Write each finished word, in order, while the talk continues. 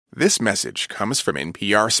This message comes from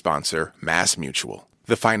NPR sponsor MassMutual.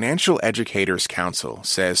 The Financial Educators Council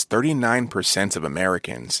says 39% of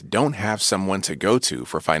Americans don't have someone to go to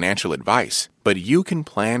for financial advice, but you can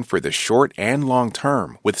plan for the short and long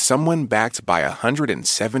term with someone backed by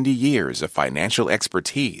 170 years of financial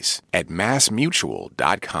expertise at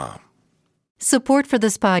MassMutual.com. Support for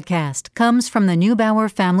this podcast comes from the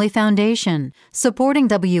Neubauer Family Foundation, supporting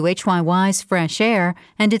WHYY's Fresh Air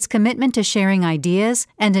and its commitment to sharing ideas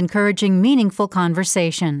and encouraging meaningful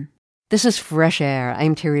conversation. This is Fresh Air.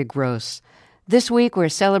 I'm Terry Gross. This week, we're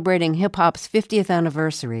celebrating hip-hop's 50th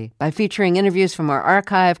anniversary by featuring interviews from our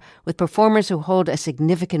archive with performers who hold a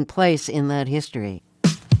significant place in that history.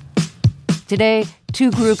 Today,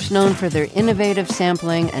 two groups known for their innovative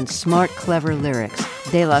sampling and smart, clever lyrics,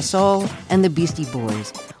 De La Soul and the Beastie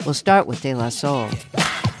Boys. We'll start with De La Soul.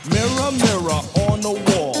 Mirror, mirror on the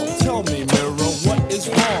wall, tell me, mirror, what is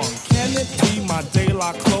wrong? Can it be my De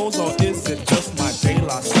La clothes or is it just my De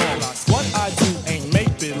La Soul? What I do ain't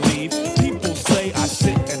make-believe. People say I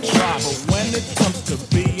sit and try, but when it comes to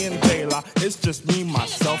being De La, it's just me,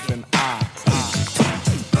 myself, and I.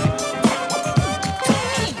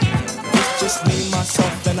 It's just me,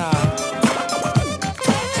 myself, and I.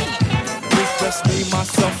 It's just me,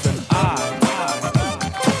 myself, and I.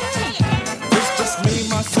 It's just me,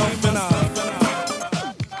 myself, and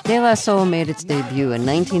I. De La Soul made its debut in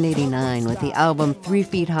 1989 with the album 3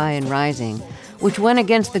 Feet High and Rising, which went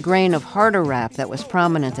against the grain of harder rap that was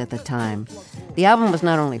prominent at the time. The album was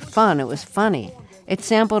not only fun, it was funny. It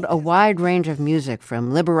sampled a wide range of music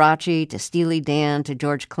from Liberace to Steely Dan to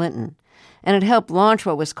George Clinton. And it helped launch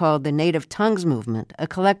what was called the Native Tongues Movement, a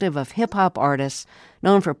collective of hip-hop artists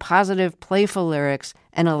known for positive, playful lyrics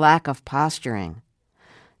and a lack of posturing.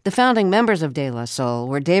 The founding members of De La Soul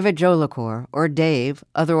were David Jolicoeur, or Dave,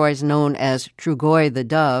 otherwise known as Trugoy the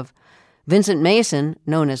Dove, Vincent Mason,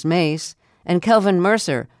 known as Mace, and Kelvin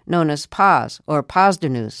Mercer, known as Paz, or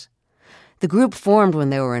Pazdanus. The group formed when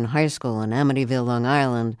they were in high school in Amityville, Long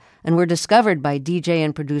Island, and were discovered by DJ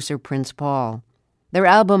and producer Prince Paul. Their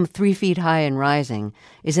album 3 Feet High and Rising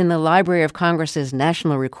is in the Library of Congress's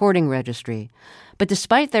National Recording Registry, but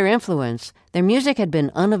despite their influence, their music had been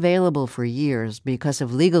unavailable for years because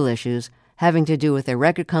of legal issues having to do with their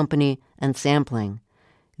record company and sampling.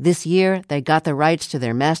 This year, they got the rights to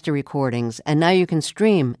their master recordings, and now you can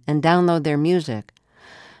stream and download their music.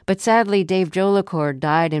 But sadly, Dave Jolicoeur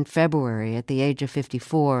died in February at the age of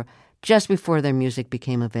 54, just before their music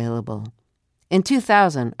became available. In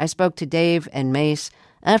 2000, I spoke to Dave and Mace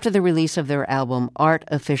after the release of their album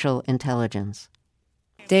Artificial Intelligence.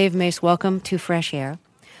 Dave, Mace, welcome to Fresh Air.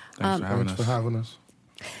 Thanks for having us.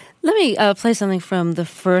 Let me play something from the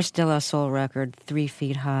first De La Soul record, 3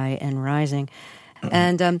 Feet High and Rising.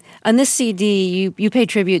 And on this CD, you pay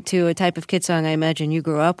tribute to a type of kid song I imagine you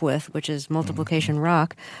grew up with, which is multiplication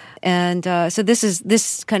rock. And so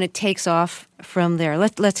this kind of takes off from there.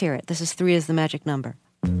 Let's hear it. This is 3 is the magic number.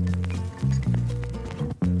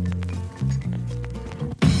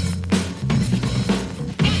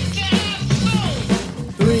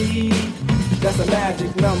 3, that's a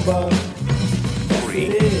magic number. Yes,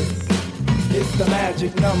 it is. It's the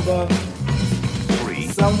magic number. 3.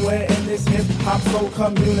 Somewhere in this hip-hop soul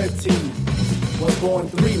community was born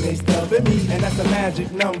 3, Mace Dub and me, and that's a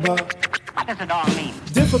magic number. What does it all mean?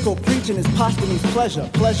 Difficult preaching is posthumous pleasure.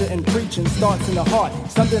 Pleasure in preaching starts in the heart.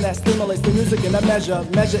 Something that stimulates the music in a measure.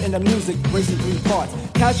 Measure in the music, racing 3 parts.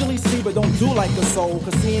 Casually see but don't do like the soul.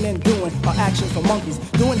 Cause seeing and doing are actions for monkeys.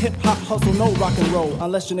 Doing hip-hop hustle, no rock and roll.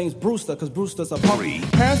 Unless your name's Brewster, cause Brewster's a punk.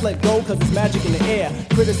 Parents let go cause it's magic in the air.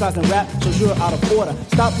 Criticizing rap shows you're out of order.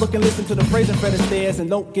 Stop looking, listen to the phrasing Fred Astaire. And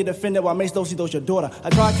don't get offended while Mace Dosey does your daughter. A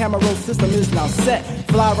tri-camera roll system is now set.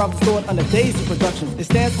 Fly around the store under Daisy Productions. It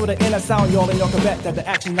stands for the inner sound, y'all, and y'all can bet that the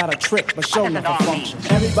action's not a trick, but show enough a function.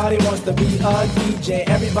 Everybody wants to be a DJ,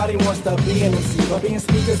 everybody wants to be an MC, but being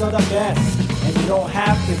speakers are the best, and you don't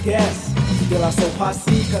have to guess. De La Soul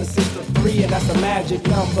Posse consists of 3, and that's the magic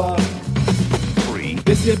number. 3.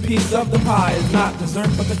 This here piece of the pie is not dessert,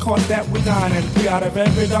 but the course that we dine, and 3 out of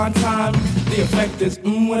every darn time. The effect is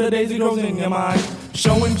when a daisy grows in your mind.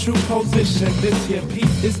 Showing true position, this here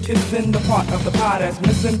piece is kissing the part of the pie that's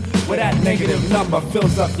missing, where that negative number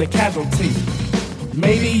fills up your casualty.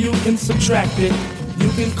 Maybe you can subtract it, you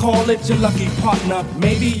can call it your lucky partner,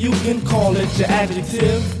 maybe you can call it your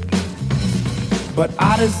adjective. But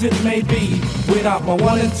odd as it may be, without my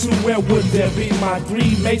 1 and 2, where would there be my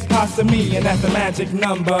 3? Mace pasta me, and that's the magic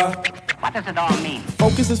number. What does it all mean?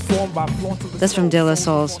 Focus is formed by That's from De La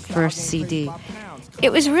Soul's first CD.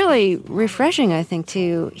 It was really refreshing, I think,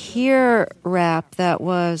 to hear rap that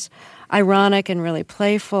was ironic and really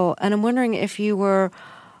playful. And I'm wondering if you were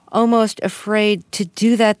almost afraid to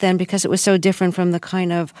do that then because it was so different from the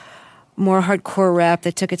kind of more hardcore rap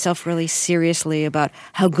that took itself really seriously about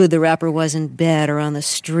how good the rapper was in bed or on the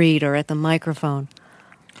street or at the microphone?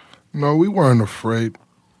 No, we weren't afraid.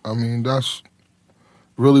 I mean, that's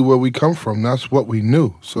really where we come from. That's what we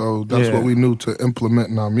knew. So that's what we knew to implement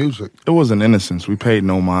in our music. It was an innocence. We paid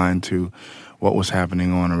no mind to what was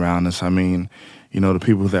happening on around us. I mean, you know, the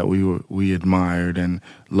people that we admired and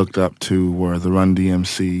looked up to were the Run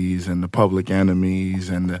DMCs and the Public Enemies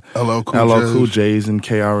and the LL Cool J's and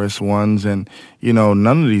KRS-Ones. And, you know,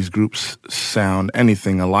 none of these groups sound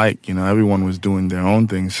anything alike. You know, everyone was doing their own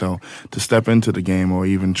thing. So to step into the game or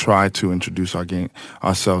even try to introduce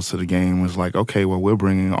ourselves to the game was like, okay, well, we're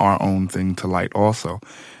bringing our own thing to light also.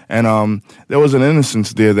 And there was an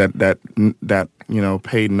innocence there that you know,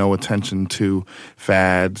 paid no attention to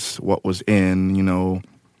fads, what was in, you know,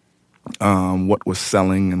 what was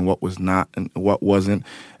selling and what was not and what wasn't.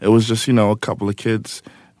 It was just, you know, a couple of kids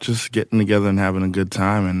just getting together and having a good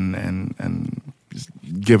time and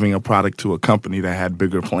giving a product to a company that had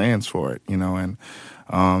bigger plans for it, you know, and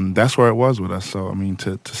that's where it was with us. So, I mean,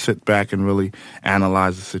 to sit back and really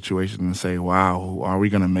analyze the situation and say, wow, are we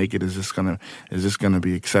going to make it? Is this going to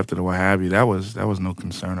be accepted or what have you? That was no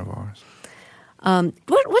concern of ours.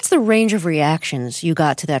 What's the range of reactions you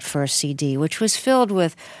got to that first CD, which was filled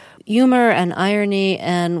with humor and irony,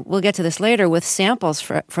 and we'll get to this later, with samples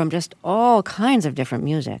from just all kinds of different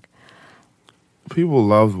music? People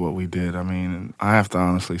loved what we did. I mean, I have to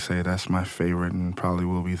honestly say that's my favorite and probably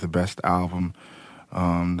will be the best album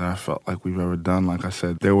that I felt like we've ever done. Like I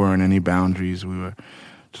said, there weren't any boundaries. We were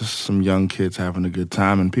just some young kids having a good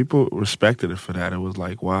time, and people respected it for that. It was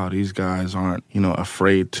like, wow, these guys aren't, you know,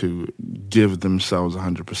 afraid to give themselves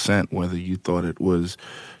 100%, whether you thought it was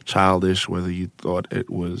childish, whether you thought it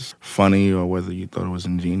was funny, or whether you thought it was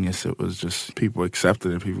ingenious. It was just, people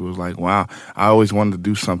accepted it. People was like, wow, I always wanted to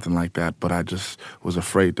do something like that, but I just was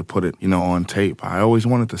afraid to put it, you know, on tape. I always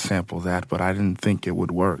wanted to sample that, but I didn't think it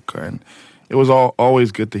would work. And it was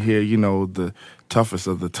always good to hear, you know, the toughest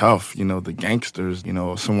of the tough, you know, the gangsters, you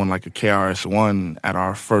know, someone like a KRS-One at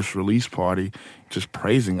our first release party just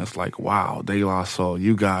praising us like, wow, De La Soul,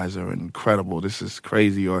 you guys are incredible. This is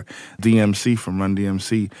crazy. Or DMC from Run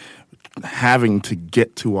DMC having to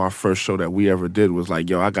get to our first show that we ever did was like,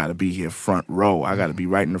 yo, I got to be here front row. I got to be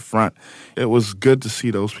right in the front. It was good to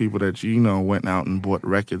see those people that, you know, went out and bought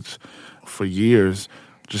records for years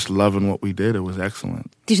just loving what we did. It was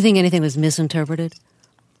excellent. Did you think anything was misinterpreted?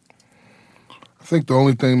 I think the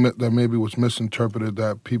only thing that maybe was misinterpreted,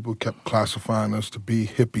 that people kept classifying us to be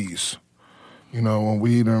hippies, you know, when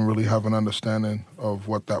we didn't really have an understanding of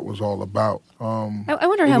what that was all about. I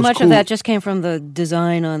wonder how much of that just came from the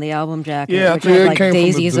design on the album jacket, which had like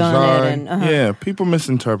daisies on it. And, Yeah, people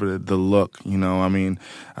misinterpreted the look, you know. I mean,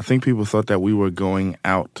 I think people thought that we were going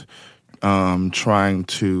out trying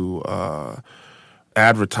to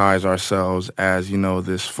advertise ourselves as, you know,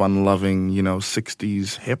 this fun-loving, you know,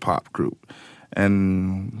 60s hip-hop group.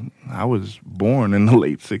 And I was born in the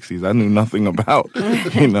late 60s. I knew nothing about,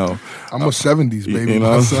 you know. I'm a 70s baby, you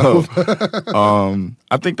know, myself. So,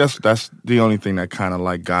 I think that's the only thing that kind of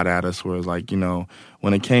like got at us, where it's like, you know,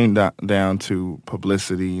 when it came down to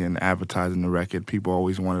publicity and advertising the record, people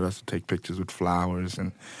always wanted us to take pictures with flowers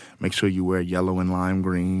and make sure you wear yellow and lime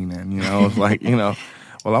green. And, you know, it's like, you know,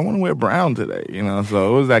 well, I want to wear brown today, you know.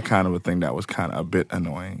 So it was that kind of a thing that was kind of a bit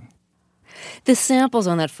annoying. The samples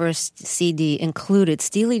on that first CD included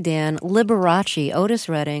Steely Dan, Liberace, Otis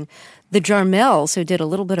Redding, the Jarmels, who did a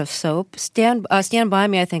little bit of soap. Stand By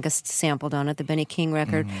Me, I think, is sampled on it, the Benny King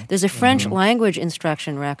record. Mm-hmm. There's a French language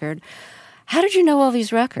instruction record. How did you know all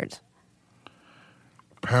these records?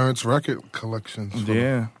 Parents' record collections.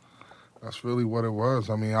 Yeah. That's really what it was.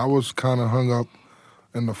 I mean, I was kind of hung up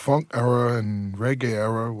in the funk era and reggae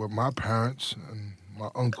era with my parents and my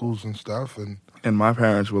uncles and stuff. And my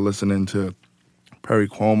parents were listening to Perry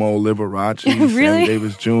Como, Liberace, really? Sam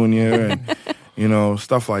Davis Jr., and, you know,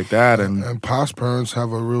 stuff like that. And Pop's parents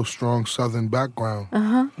have a real strong Southern background.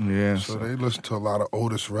 Uh-huh. Yeah. So they listen to a lot of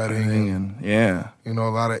Otis Redding. And yeah. You know, a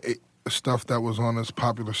lot of stuff that was on this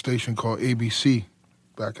popular station called ABC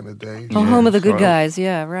back in the day. Oh, Home of the Good Guys.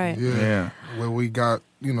 Yeah, right. Yeah. Where we got,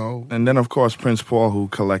 you know. And then, of course, Prince Paul, who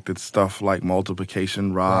collected stuff like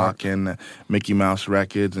Multiplication Rock and Mickey Mouse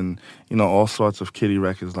records and, you know, all sorts of kiddie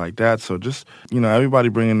records like that. So just, you know, everybody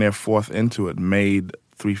bringing their fourth into it made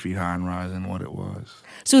 3 Feet High and Rising what it was.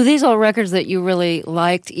 So these are records that you really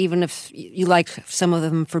liked, even if you liked some of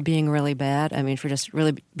them for being really bad? I mean, for just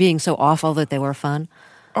really being so awful that they were fun?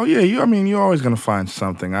 Oh yeah, you're always gonna find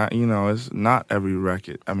something. It's not every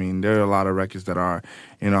record. I mean, there are a lot of records that are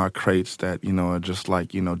in our crates that are just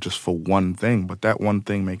like just for one thing, but that one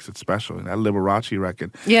thing makes it special. That Liberace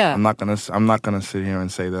record. Yeah. I'm not gonna sit here and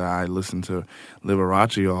say that I listen to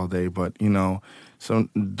Liberace all day, but so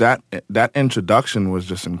that introduction was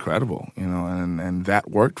just incredible, and that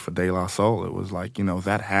worked for De La Soul. It was like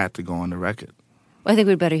that had to go on the record. I think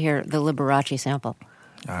we'd better hear the Liberace sample.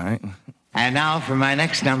 All right. And now for my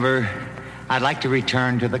next number, I'd like to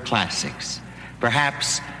return to the classics.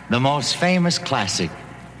 Perhaps the most famous classic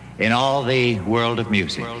in all the world of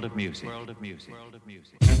music. The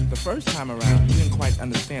first time around, you didn't quite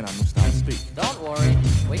understand our new style of speech. Don't worry,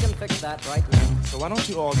 we can fix that right now. So why don't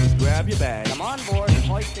you all just grab your bag? Come on board,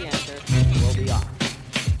 hoist the anchor, we'll be off.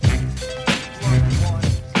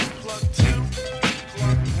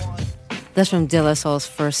 That's from De La Soul's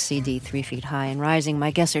first CD, 3 Feet High and Rising.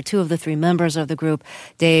 My guests are two of the three members of the group,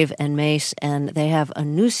 Dave and Mace, and they have a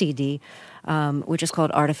new CD, which is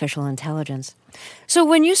called Artificial Intelligence. So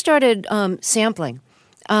when you started sampling,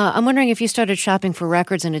 I'm wondering if you started shopping for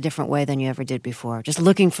records in a different way than you ever did before, just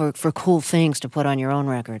looking for cool things to put on your own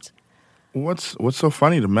records. What's so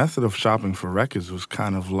funny, the method of shopping for records was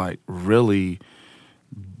kind of like really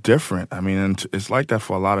different. I mean, and it's like that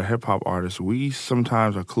for a lot of hip-hop artists. We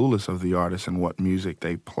sometimes are clueless of the artists and what music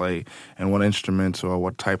they play and what instruments or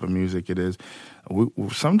what type of music it is.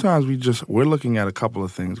 Sometimes we're looking at a couple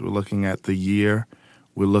of things. We're looking at the year.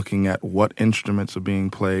 We're looking at what instruments are being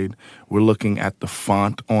played. We're looking at the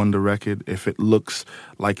font on the record. If it looks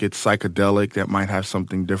like it's psychedelic, that might have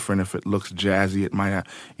something different. If it looks jazzy, it might have,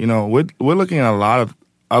 we're looking at a lot of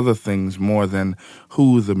other things more than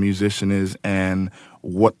who the musician is and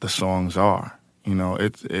what the songs are.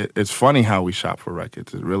 It's funny how we shop for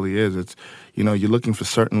records. It really is. It's, you're looking for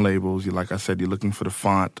certain labels. Like I said, you're looking for the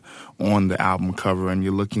font on the album cover, and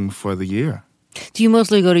you're looking for the year. Do you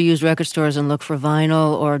mostly go to used record stores and look for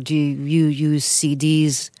vinyl, or do you use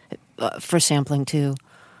CDs for sampling too?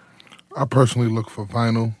 I personally look for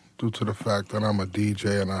vinyl due to the fact that I'm a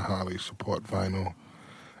DJ and I highly support vinyl.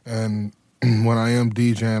 And when I am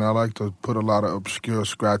DJing, I like to put a lot of obscure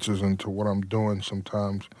scratches into what I'm doing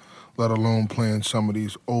sometimes, let alone playing some of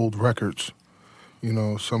these old records.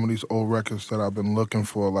 Some of these old records that I've been looking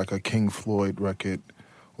for, like a King Floyd record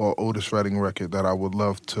or Otis Redding record that I would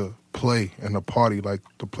love to play in a party, like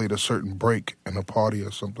to play a certain break in a party or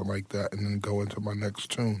something like that, and then go into my next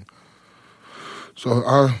tune. So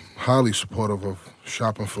I'm highly supportive of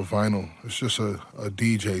shopping for vinyl. It's just a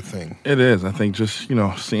DJ thing. It is. I think just,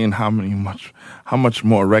 seeing how much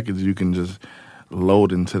more records you can just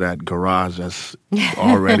load into that garage that's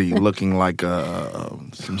already looking like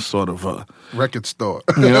some sort of a record store.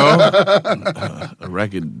 A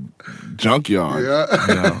record junkyard.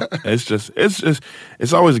 Yeah.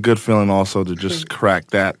 It's always a good feeling also to just crack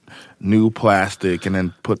that new plastic and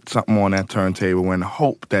then put something on that turntable and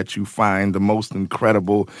hope that you find the most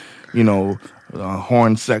incredible,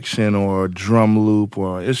 horn section or drum loop,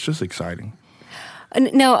 or it's just exciting.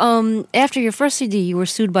 Now, after your first CD, you were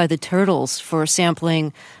sued by the Turtles for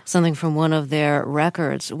sampling something from one of their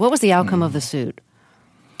records. What was the outcome of the suit?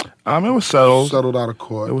 It was settled. Settled out of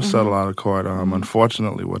court. It was settled out of court.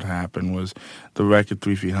 Unfortunately, what happened was the record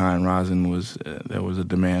 3 Feet High and Rising there was a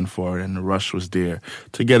demand for it, and the rush was there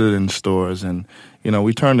to get it in stores. And,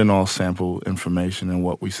 we turned in all sample information and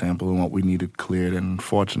what we sampled and what we needed cleared. And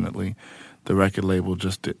unfortunately, the record label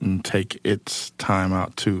just didn't take its time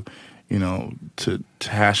out to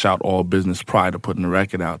hash out all business prior to putting the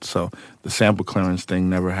record out. So the sample clearance thing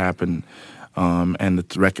never happened, and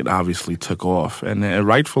the record obviously took off. And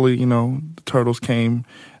rightfully, the Turtles came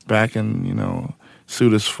back and,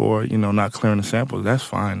 sued us for, not clearing the samples. That's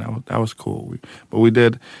fine. That was cool. But we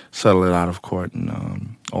did settle it out of court,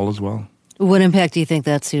 and all is well. What impact do you think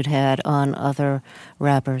that suit had on other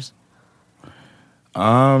rappers?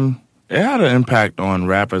 It had an impact on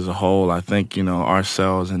rap as a whole. I think,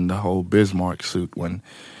 ourselves and the whole Bismarck suit when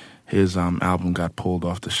his album got pulled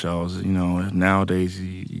off the shelves. Nowadays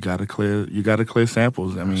you gotta clear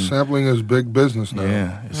samples. I mean, sampling is big business now.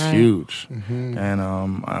 Yeah, it's right. huge. Mm-hmm. And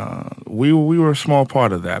we were a small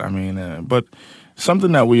part of that. I mean, but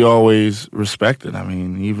something that we always respected. I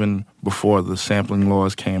mean, even before the sampling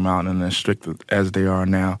laws came out and as strict as they are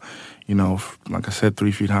now, like I said,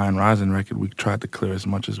 3 Feet High and Rising record, we tried to clear as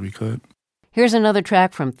much as we could. Here's another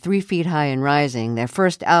track from 3 Feet High and Rising, their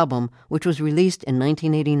first album, which was released in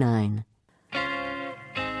 1989.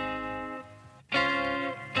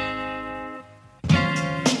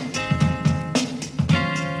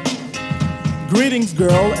 Greetings,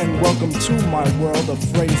 girl, and welcome to my world of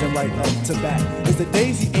phrasing right up to bat. It's the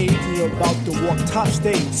daisy age and you're about to walk top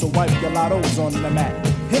stage, so wipe your lottos on the mat.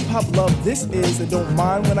 Hip-hop love this is, and don't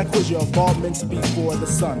mind when I quiz your involvements before the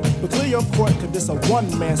sun. But clear your court, cause this a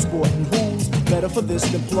one-man sport, and who's better for this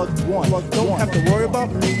than Plug One? Don't have to worry about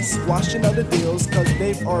me squashing other deals, cause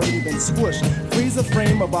they've already been squished. Freeze a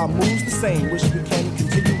frame of our moves the same, wish we can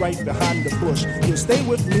continue right behind the bush. You'll stay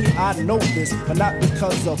with me, I know this, but not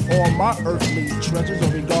because of all my earthly treasures,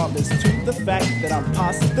 or regardless to the fact that I'm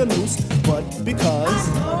past the noose, but because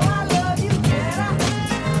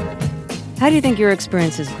How do you think your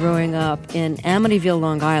experiences growing up in Amityville,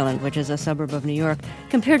 Long Island, which is a suburb of New York,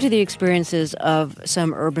 compared to the experiences of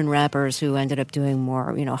some urban rappers who ended up doing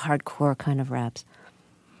more, hardcore kind of raps?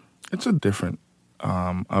 It's a different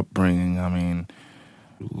upbringing. I mean,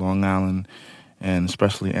 Long Island and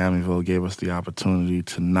especially Amityville gave us the opportunity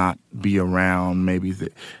to not be around maybe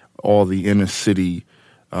all the inner city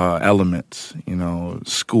elements,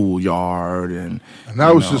 schoolyard and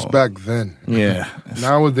that was just back then. Yeah.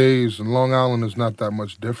 Nowadays, Long Island is not that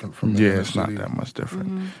much different from the inner it's city. not that much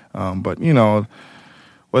different. But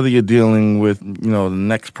whether you're dealing with the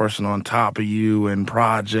next person on top of you and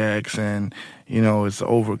projects and it's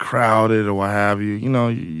overcrowded or what have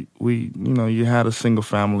you, you had a single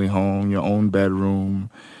family home, your own bedroom,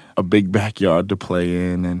 a big backyard to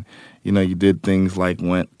play in, and you did things like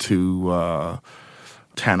went to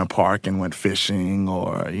Tanner Park and went fishing,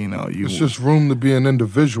 or it's just room to be an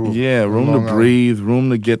individual. Yeah, room to breathe, room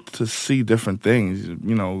to get to see different things.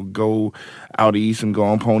 Go out east and go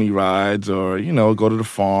on pony rides, or go to the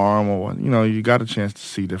farm, or you got a chance to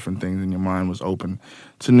see different things, and your mind was open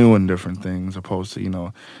to new and different things, opposed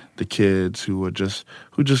to the kids who just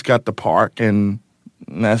got the park and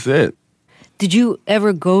that's it. Did you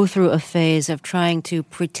ever go through a phase of trying to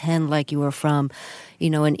pretend like you were from,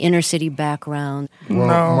 an inner city background? Well,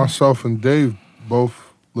 No. myself and Dave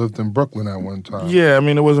both lived in Brooklyn at one time. Yeah, I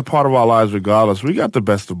mean, it was a part of our lives regardless. We got the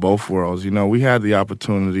best of both worlds. We had the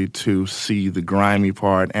opportunity to see the grimy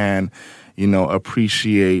part and,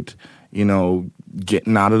 appreciate,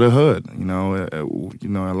 getting out of the hood.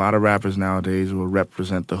 A lot of rappers nowadays will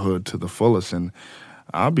represent the hood to the fullest, and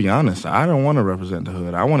I'll be honest, I don't want to represent the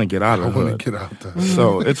hood. I want to get out of the hood. I want to get out there.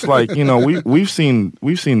 So it's like, we've seen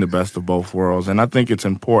the best of both worlds, and I think it's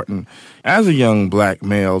important as a young black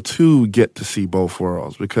male to get to see both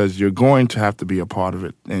worlds, because you're going to have to be a part of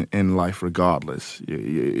it in life regardless.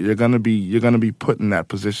 You're going to be put in that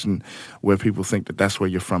position where people think that that's where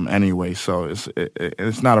you're from anyway. So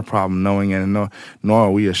it's not a problem knowing it, and nor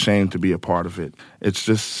are we ashamed to be a part of it. It's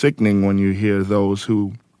just sickening when you hear those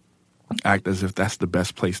who act as if that's the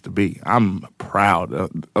best place to be. I'm proud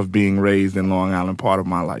of being raised in Long Island part of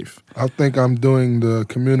my life. I think I'm doing the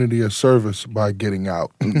community a service by getting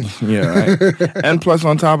out. Yeah, right. And plus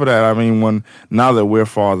on top of that, I mean, now that we're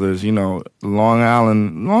fathers, Long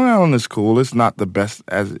Island is cool. It's not the best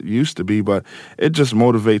as it used to be, but it just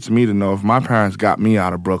motivates me to know if my parents got me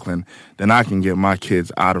out of Brooklyn, then I can get my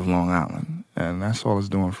kids out of Long Island. And that's all it's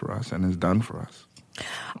doing for us, and it's done for us.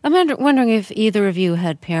 I'm wondering if either of you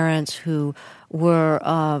had parents who were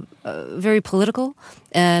very political,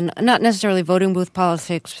 and not necessarily voting booth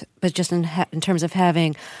politics, but just in terms of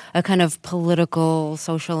having a kind of political,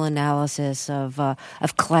 social analysis of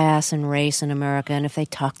class and race in America, and if they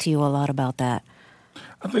talked to you a lot about that.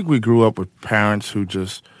 I think we grew up with parents who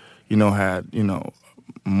just, had,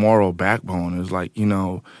 moral backbone. It was like,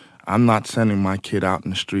 I'm not sending my kid out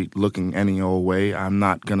in the street looking any old way. I'm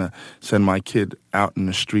not going to send my kid out in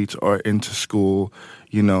the streets or into school,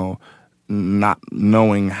 not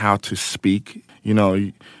knowing how to speak.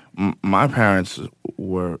 My parents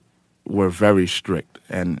were very strict.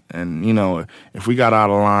 And if we got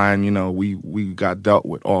out of line, we got dealt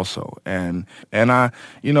with also. And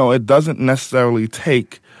it doesn't necessarily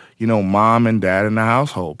take, mom and dad in the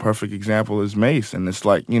household. Perfect example is Mace. And it's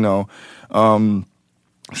like,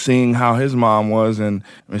 seeing how his mom was, and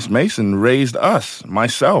Miss Mason raised us,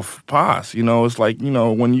 myself, Paz. It's like,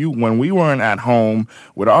 when we weren't at home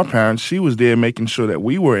with our parents, she was there making sure that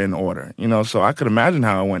we were in order. So I could imagine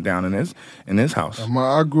how it went down in his house.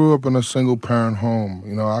 I grew up in a single parent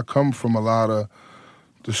home. I come from a lot of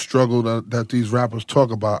the struggle that these rappers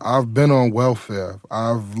talk about. I've been on welfare.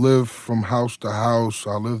 I've lived from house to house.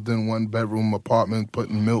 I lived in one bedroom apartment,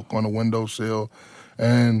 putting milk on a windowsill,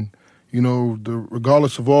 and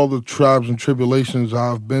regardless of all the tribes and tribulations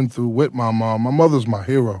I've been through with my mother's my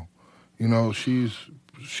hero. She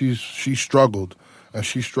struggled, and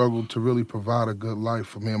she struggled to really provide a good life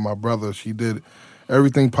for me and my brother. She did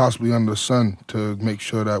everything possibly under the sun to make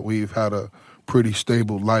sure that we've had a pretty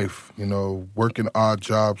stable life, you know, working odd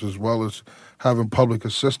jobs as well as having public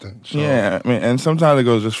assistance. So. Yeah, I mean, and sometimes it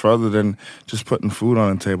goes just further than just putting food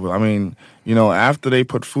on the table. I mean, you know, after they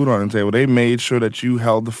put food on the table, they made sure that you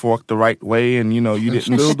held the fork the right way, and you know, you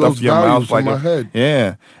didn't stuff your mouth like my head.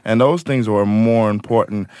 Yeah, and those things were more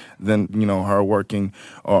important than, you know, her working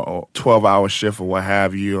or 12-hour shift or what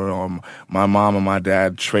have you, or my mom and my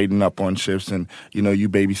dad trading up on shifts, and you know, you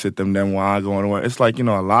babysit them then while I go to work. It's like, you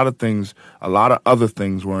know, a lot of other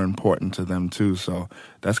things were important to them too. So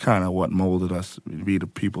that's kind of what molded us to be the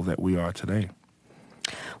people that we are today.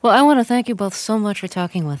 Well, I want to thank you both so much for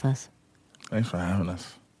talking with us. Thanks for having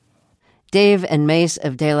us. Dave and Mace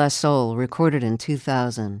of De La Soul recorded in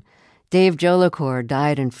 2000. Dave Jolicoeur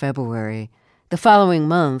died in February. The following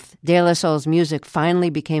month, De La Soul's music finally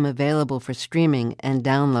became available for streaming and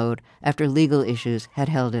download after legal issues had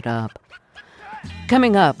held it up.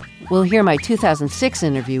 Coming up, we'll hear my 2006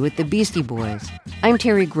 interview with the Beastie Boys. I'm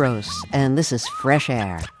Terry Gross, and this is Fresh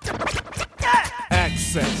Air.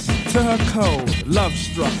 Access to her code, love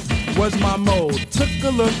struck was my mode. Took a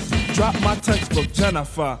look, dropped my textbook,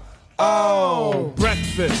 Jennifer. Oh,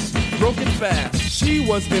 breakfast, broke it fast. She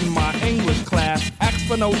was in my English class. Asked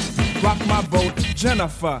for notes, rocked my boat,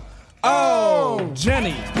 Jennifer. Oh,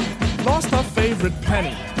 Jenny, lost her favorite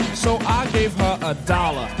penny. So I gave her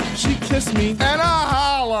 $1. She kissed me and I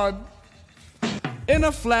hollered. In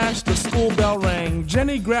a flash, the school bell rang.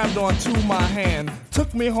 Jenny grabbed onto my hand,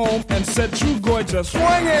 took me home and said, "True gorgeous,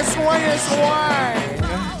 swing it, swing it, swing."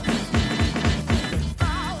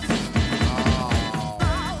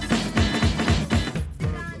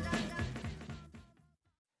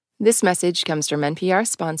 This message comes from NPR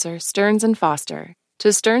sponsor Stearns & Foster.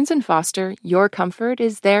 To Stearns & Foster, your comfort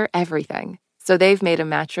is their everything. So they've made a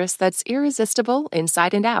mattress that's irresistible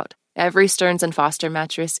inside and out. Every Stearns & Foster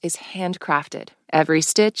mattress is handcrafted. Every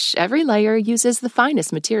stitch, every layer uses the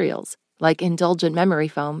finest materials, like indulgent memory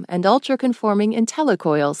foam and ultra-conforming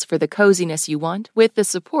IntelliCoils for the coziness you want with the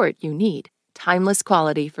support you need. Timeless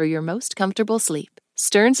quality for your most comfortable sleep.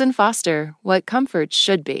 Stearns & Foster, what comfort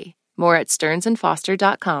should be. More at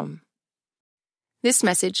stearnsandfoster.com. This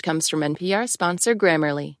message comes from NPR sponsor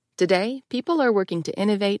Grammarly. Today, people are working to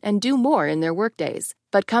innovate and do more in their workdays,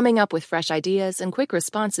 but coming up with fresh ideas and quick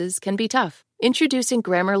responses can be tough. Introducing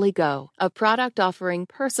Grammarly Go, a product offering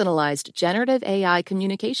personalized generative AI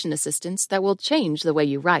communication assistance that will change the way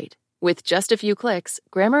you write. With just a few clicks,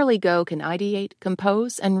 Grammarly Go can ideate,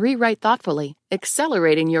 compose, and rewrite thoughtfully,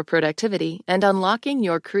 accelerating your productivity and unlocking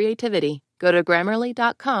your creativity. Go to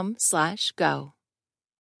Grammarly.com/go.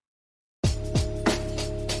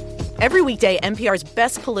 Every weekday, NPR's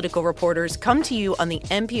best political reporters come to you on the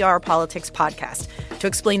NPR Politics Podcast to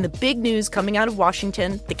explain the big news coming out of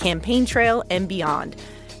Washington, the campaign trail, and beyond.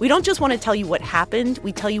 We don't just want to tell you what happened,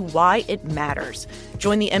 we tell you why it matters.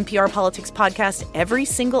 Join the NPR Politics Podcast every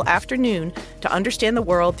single afternoon to understand the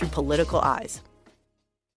world through political eyes.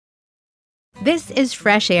 This is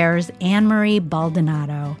Fresh Air's Anne-Marie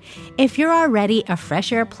Baldonado. If you're already a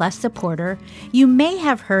Fresh Air Plus supporter, you may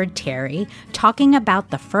have heard Terry talking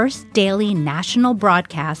about the first daily national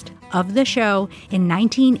broadcast of the show in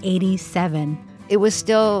 1987. It was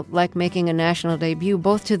still like making a national debut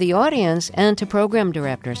both to the audience and to program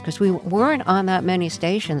directors because we weren't on that many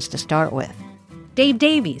stations to start with. Dave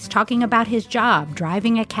Davies talking about his job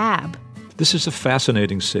driving a cab. This is a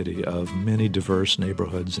fascinating city of many diverse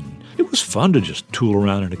neighborhoods, and it was fun to just tool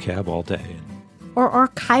around in a cab all day. Or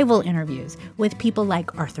archival interviews with people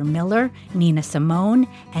like Arthur Miller, Nina Simone,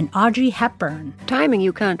 and Audrey Hepburn. Timing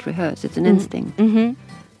you can't rehearse. It's an instinct. Mm-hmm.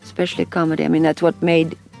 Especially comedy. I mean, that's what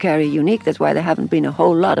made Cary unique. That's why there haven't been a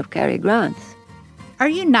whole lot of Cary Grants. Are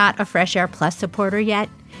you not a Fresh Air Plus supporter yet?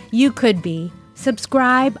 You could be.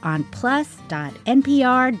 Subscribe on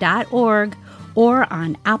plus.npr.org or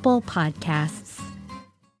on Apple Podcasts.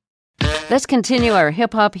 Let's continue our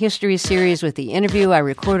hip-hop history series with the interview I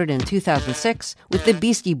recorded in 2006 with the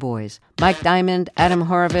Beastie Boys, Mike Diamond, Adam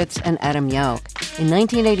Horovitz, and Adam Yauch. In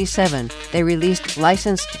 1987, they released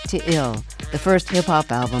Licensed to Ill, the first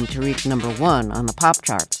hip-hop album to reach #1 on the pop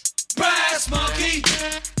charts. Brass monkey,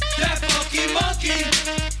 that funky monkey.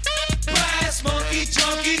 Brass monkey,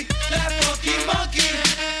 chunky, that funky monkey.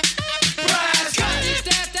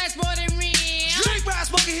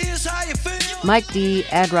 Mike D,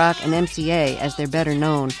 Ad Rock, and MCA, as they're better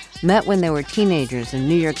known, met when they were teenagers in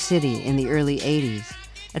New York City in the early 80s.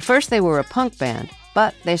 At first they were a punk band,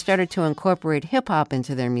 but they started to incorporate hip-hop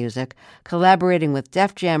into their music, collaborating with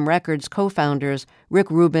Def Jam Records co-founders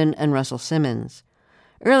Rick Rubin and Russell Simmons.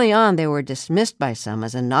 Early on, they were dismissed by some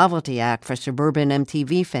as a novelty act for suburban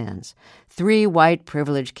MTV fans. 3 white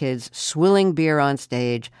privileged kids swilling beer on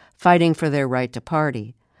stage, fighting for their right to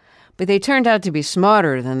party. But they turned out to be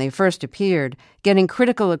smarter than they first appeared, getting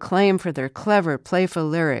critical acclaim for their clever, playful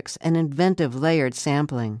lyrics and inventive layered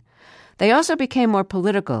sampling. They also became more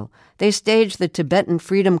political. They staged the Tibetan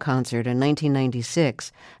Freedom Concert in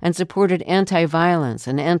 1996 and supported anti-violence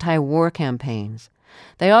and anti-war campaigns.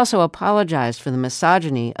 They also apologized for the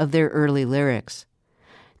misogyny of their early lyrics.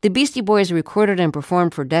 The Beastie Boys recorded and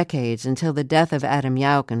performed for decades until the death of Adam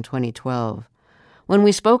Yauch in 2012. When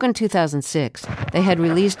we spoke in 2006, they had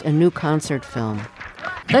released a new concert film.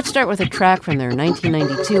 Let's start with a track from their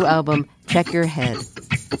 1992 album, Check Your Head.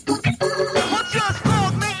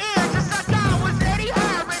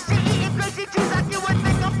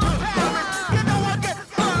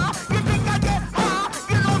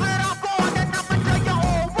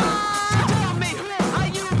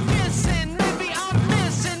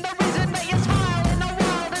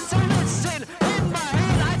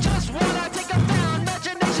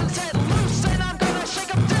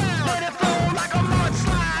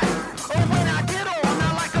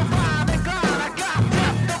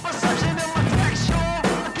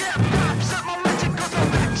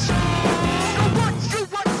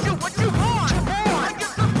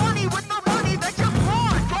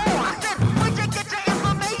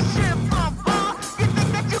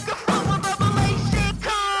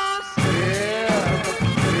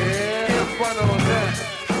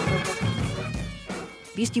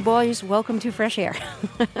 Beastie Boys, welcome to Fresh Air.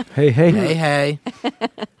 Hey, hey. Hey, hey.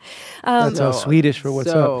 That's all Swedish for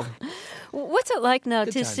what's up. What's it like now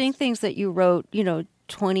to sing things that you wrote,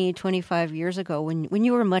 20, 25 years ago when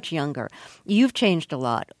you were much younger? You've changed a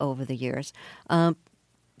lot over the years. Do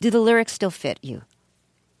the lyrics still fit you?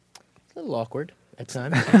 A little awkward at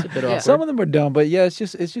times. It's a bit awkward. Some of them are dumb, but yeah, it's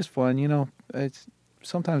just fun,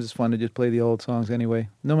 Sometimes it's fun to just play the old songs anyway,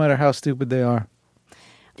 no matter how stupid they are.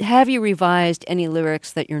 Have you revised any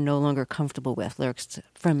lyrics that you're no longer comfortable with? Lyrics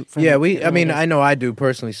from yeah, I know I do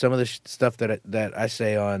personally. Some of the stuff that I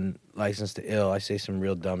say on License to Ill, I say some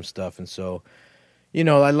real dumb stuff, and so,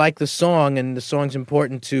 I like the song, and the song's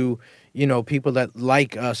important to, people that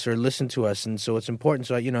like us or listen to us, and so it's important.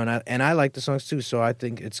 So and I like the songs too. So I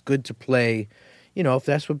think it's good to play. If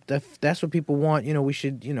that's what people want, we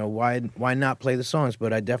should, why not play the songs?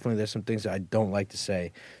 But there's some things that I don't like to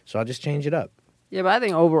say, so I'll just change it up. Yeah, but I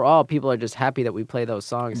think overall people are just happy that we play those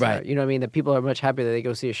songs. Right. You know what I mean? That people are much happier that they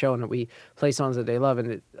go see a show and that we play songs that they love.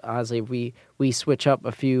 And honestly, if we switch up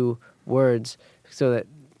a few words so that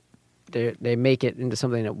they make it into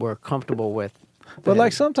something that we're comfortable with.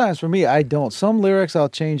 But sometimes for me, I don't. Some lyrics I'll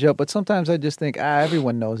change up, but sometimes I just think,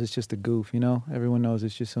 everyone knows it's just a goof, Everyone knows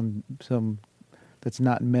it's just some that's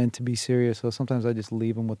not meant to be serious. So sometimes I just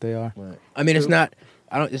leave them what they are. Right. I mean, it's not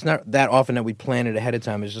that often that we plan it ahead of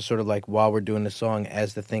time. It's just sort of like while we're doing the song,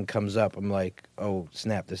 as the thing comes up, I'm like, oh,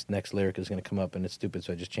 snap, this next lyric is going to come up and it's stupid,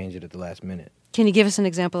 so I just change it at the last minute. Can you give us an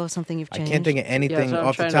example of something you've changed? I can't think of anything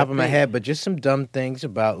off the top of my head, but just some dumb things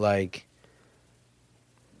about, I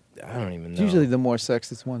don't even know. It's usually the more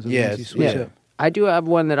sexist ones. Yeah, you switch up. I do have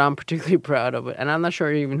one that I'm particularly proud of, and I'm not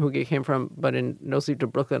sure even who it came from, but in No Sleep to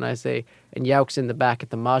Brooklyn, I say, and Yauch's in the back at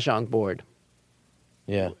the mahjong board.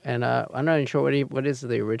 Yeah. And I'm not even sure what is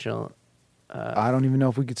the original. I don't even know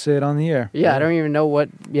if we could say it on the air. Yeah, I don't even know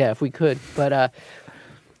if we could. But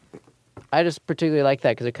I just particularly like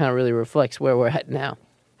that because it kind of really reflects where we're at now.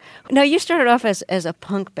 Now, you started off as a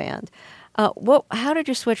punk band. How did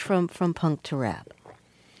you switch from punk to rap?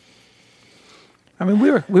 I mean,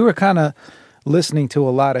 we were kind of listening to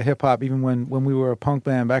a lot of hip hop even when we were a punk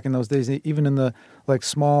band back in those days. Even in the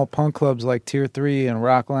small punk clubs like Tier 3 and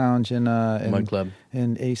Rock Lounge and Mud Club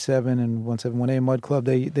and A7 and 171A Mud Club,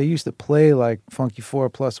 they used to play like Funky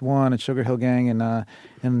 4+1 and Sugar Hill Gang and a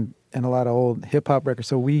lot of old hip hop records.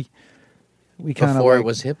 So we kind of before it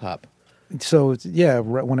was hip hop. So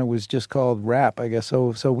when it was just called rap, I guess.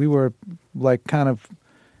 So we were kind of.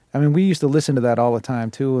 I mean, we used to listen to that all the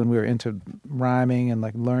time too, and we were into rhyming and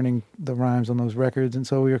learning the rhymes on those records, and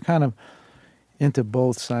so we were kind of into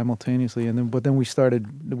both simultaneously. But then we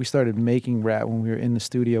started making rap when we were in the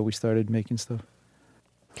studio. We started making stuff.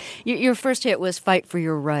 Your first hit was "Fight for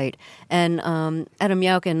Your Right," and Adam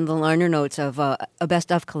Yauch, in the liner notes of a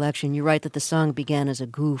best of collection, you write that the song began as a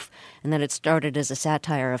goof and that it started as a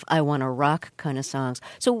satire of "I want to rock" kind of songs.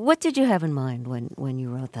 So, what did you have in mind when you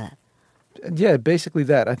wrote that? Yeah, basically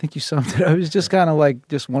that. I think you summed it up. It was just kind of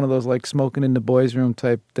just one of those smoking in the boys' room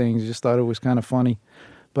type things. Just thought it was kind of funny,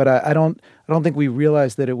 but I don't think we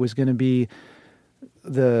realized that it was going to be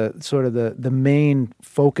the sort of the main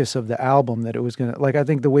focus of the album, that it was gonna, like, I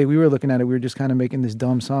think the way we were looking at it, we were just kind of making this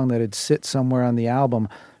dumb song that would sit somewhere on the album.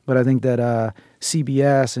 But I think that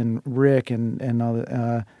CBS and Rick and all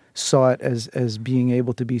saw it as being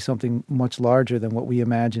able to be something much larger than what we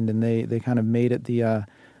imagined, and they kind of made it the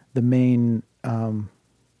main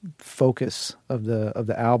focus of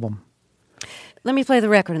the album. Let me play the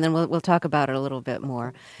record, and then we'll talk about it a little bit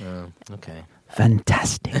more. Okay.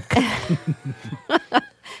 Fantastic.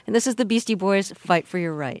 And this is the Beastie Boys' "Fight for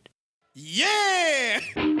Your Right." Yeah!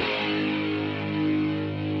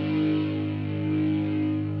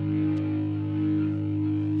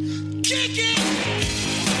 Kick it!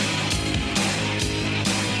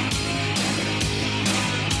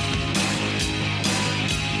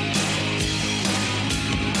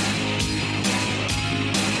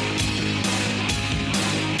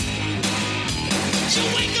 You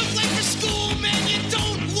wake up late for school, man, you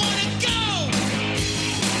don't wanna go.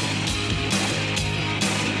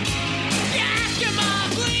 You ask your mom,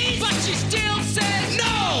 please, but she still says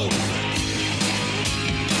no.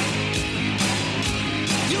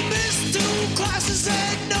 You missed 2 classes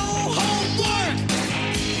and no homework.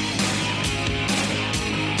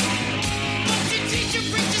 But the teacher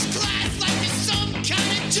preaches class like you're some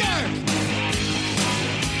kind of jerk.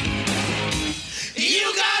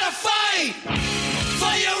 You gotta fight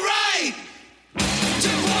for your right to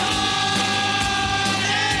party.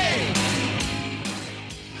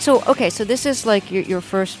 So this is like your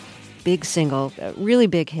first big single, a really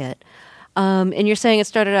big hit. And you're saying it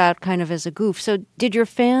started out kind of as a goof. So did your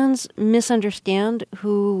fans misunderstand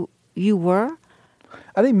who you were?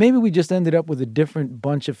 I think maybe we just ended up with a different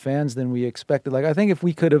bunch of fans than we expected. Like, I think if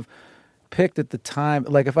we could have picked at the time,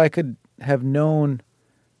 like if I could have known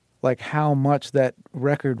like how much that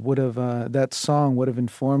record would have, that song would have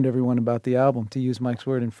informed everyone about the album, to use Mike's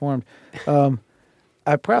word, informed.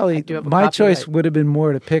 I probably, my choice would have been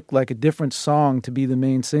more to pick like a different song to be the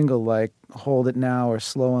main single, like Hold It Now or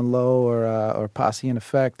Slow and Low or Posse in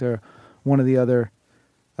Effect or one of the other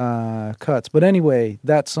cuts. But anyway,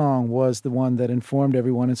 that song was the one that informed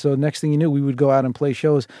everyone. And so next thing you knew, we would go out and play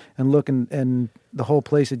shows and look, and the whole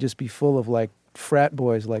place would just be full of like frat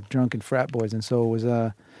boys, like drunken frat boys. And so it was,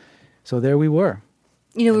 so there we were.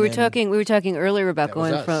 You know, we were talking earlier about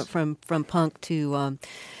going from punk to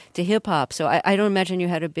hip hop. So I don't imagine you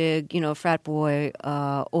had a big, frat boy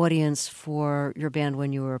audience for your band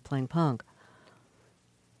when you were playing punk.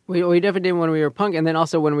 We definitely did when we were punk, and then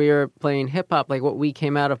also when we were playing hip hop. Like what we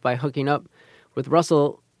came out of by hooking up with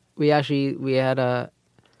Russell, we got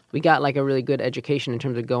like a really good education in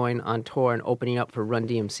terms of going on tour and opening up for Run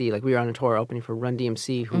DMC. Like we were on a tour opening for Run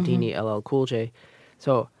DMC, Houdini, LL Cool J.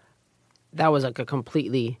 So that was like a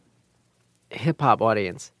completely hip hop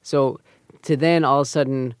audience. So to then all of a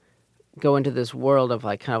sudden go into this world of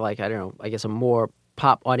like kind of like, I don't know, I guess a more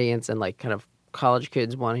pop audience and like kind of college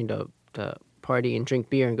kids wanting to party and drink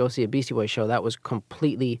beer and go see a Beastie Boys show, that was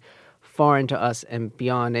completely foreign to us and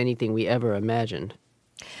beyond anything we ever imagined.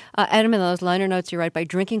 Adam, in those liner notes you write, by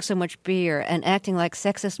drinking so much beer and acting like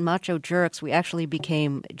sexist macho jerks, we actually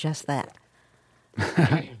became just that.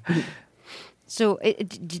 So,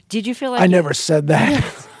 did you feel like... I never said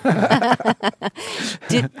that.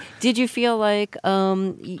 Did you feel like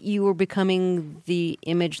you were becoming the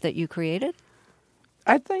image that you created?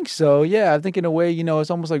 I think so, yeah. I think in a way, it's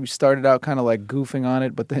almost like we started out kind of like goofing on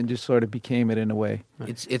it, but then just sort of became it in a way.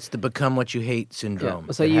 It's the become what you hate syndrome.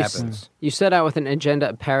 Yeah. So you set out with an agenda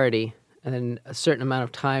of parody, and then a certain amount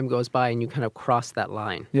of time goes by and you kind of cross that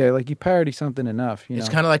line. Yeah, like you parody something enough. It's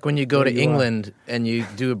kind of like when you go to England and you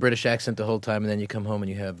do a British accent the whole time, and then you come home and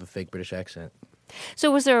you have a fake British accent.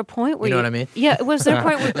 So was there a point where you know what I mean? Yeah, was there a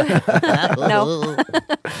point where no?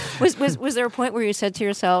 was there a point where you said to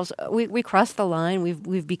yourselves, "We crossed the line.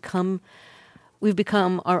 We've become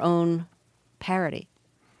our own parody."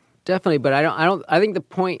 Definitely, but I think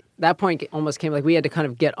that point almost came like we had to kind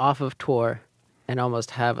of get off of tour and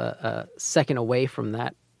almost have a second away from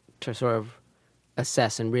that to sort of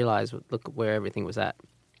assess and realize look where everything was at.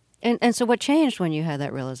 And so what changed when you had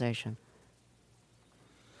that realization?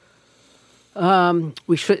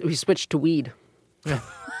 We switched to weed. Yeah.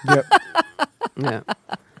 Yep. Yeah.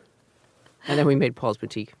 And then we made Paul's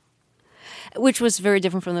Boutique. Which was very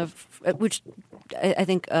different from which I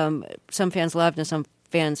think some fans loved and some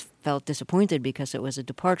fans felt disappointed because it was a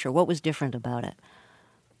departure. What was different about it?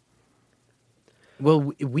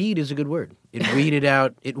 Well, weed is a good word. It weeded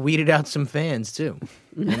out some fans too,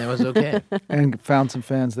 and that was okay. And found some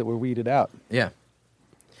fans that were weeded out. Yeah.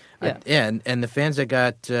 And the fans that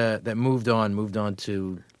got that moved on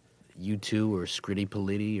to, U2 or Scritti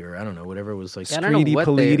Politti or I don't know, whatever it was like. I don't know what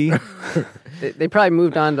they probably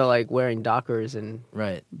moved on to like wearing Dockers and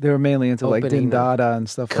right. They were mainly into like Opening Din the- Dada and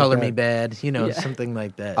stuff Color like Me that. Bad, you know, something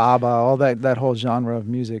like that. ABBA, all that whole genre of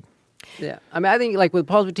music. Yeah, I mean, I think like with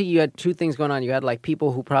Paul's Boutique, you had two things going on. You had like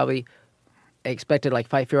people who probably expected like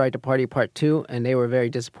Fight Fear Right to Party Part 2, and they were very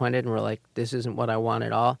disappointed and were like, "This isn't what I want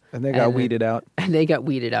at all." And they got weeded out. And they got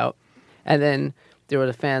weeded out. And then there were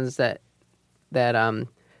the fans that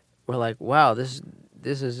were like, "Wow, this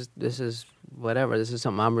is whatever. This is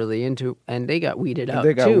something I'm really into," and they got weeded out.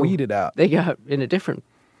 They got too. weeded out. They got in a different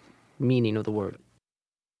meaning of the word.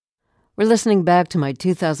 We're listening back to my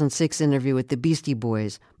 2006 interview with the Beastie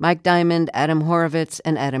Boys, Mike Diamond, Adam Horovitz,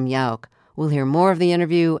 and Adam Yauch. We'll hear more of the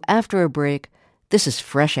interview after a break. This is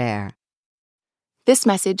Fresh Air. This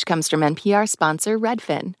message comes from NPR sponsor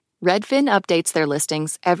Redfin. Redfin updates their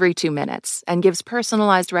listings every 2 minutes and gives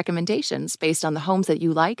personalized recommendations based on the homes that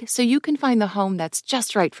you like so you can find the home that's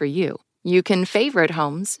just right for you. You can favorite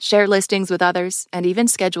homes, share listings with others, and even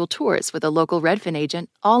schedule tours with a local Redfin agent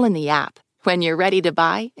all in the app. When you're ready to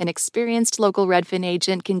buy, an experienced local Redfin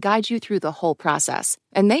agent can guide you through the whole process,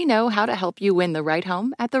 and they know how to help you win the right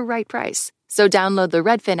home at the right price. So download the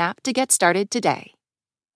Redfin app to get started today.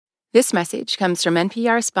 This message comes from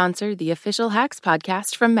NPR sponsor, the official Hacks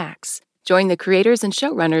podcast from Max. Join the creators and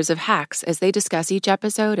showrunners of Hacks as they discuss each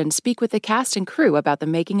episode and speak with the cast and crew about the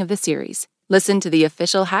making of the series. Listen to the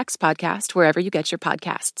official Hacks podcast wherever you get your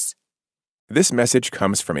podcasts. This message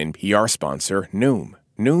comes from NPR sponsor Noom.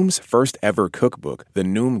 Noom's first ever cookbook, The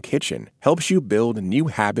Noom Kitchen, helps you build new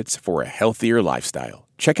habits for a healthier lifestyle.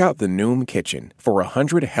 Check out The Noom Kitchen for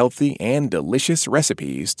 100 healthy and delicious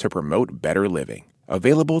recipes to promote better living.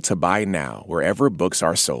 Available to buy now wherever books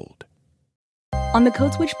are sold. On the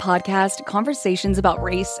Code Switch podcast, conversations about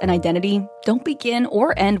race and identity don't begin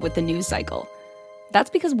or end with the news cycle.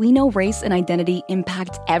 That's because we know race and identity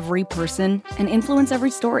impact every person and influence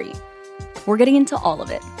every story. We're getting into all of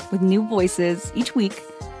it with new voices each week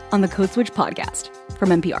on the Code Switch podcast from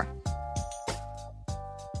NPR.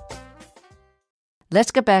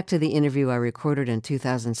 Let's get back to the interview I recorded in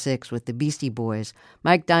 2006 with the Beastie Boys,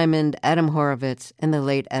 Mike Diamond, Adam Horovitz, and the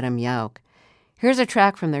late Adam Yauch. Here's a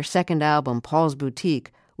track from their second album, Paul's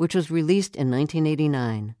Boutique, which was released in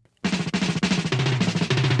 1989.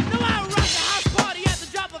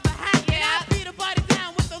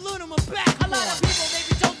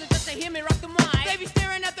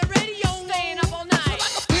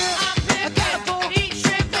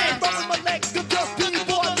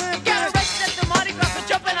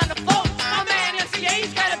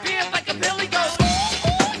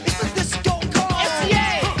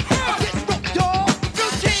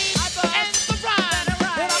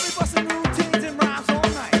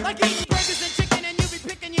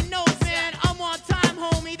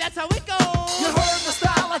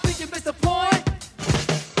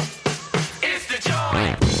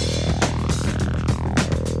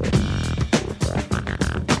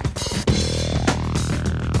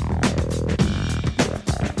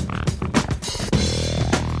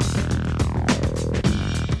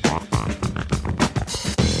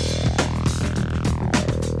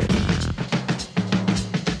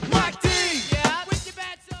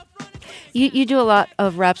 You do a lot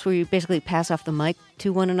of raps where you basically pass off the mic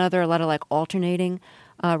to one another, a lot of like alternating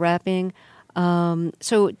rapping.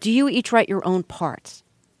 So do you each write your own parts?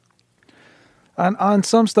 On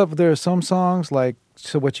some stuff, there are some songs like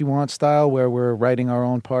So What You Want style where we're writing our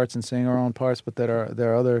own parts and singing our own parts, but there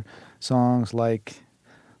are other songs like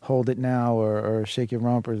Hold It Now or Shake Your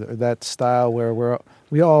Rump or that style where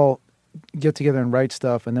we all get together and write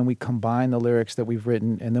stuff, and then we combine the lyrics that we've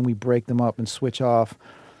written, and then we break them up and switch off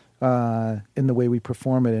in the way we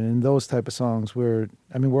perform it. And in those type of songs, we're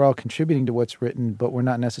all contributing to what's written, but we're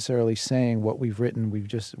not necessarily saying what we've written. We're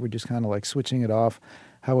just kind of like switching it off,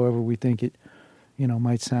 however we think it,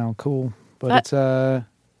 might sound cool. But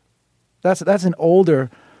that's an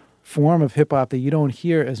older form of hip hop that you don't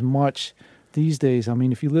hear as much these days. I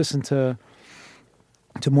mean, if you listen to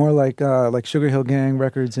more like Sugar Hill Gang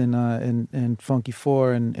records and Funky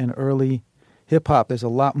Four and early hip hop, there's a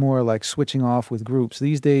lot more like switching off with groups.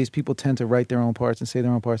 These days, people tend to write their own parts and say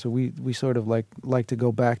their own parts. So we sort of like to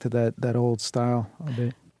go back to that old style a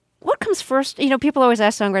bit. What comes first? People always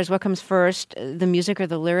ask songwriters, what comes first, the music or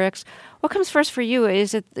the lyrics? What comes first for you?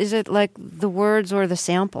 Is it like the words or the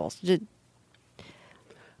samples?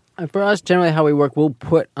 For us, generally how we work, we'll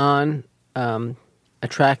put on a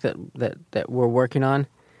track that we're working on,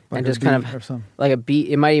 Like and a just kind beat or of something. like a beat.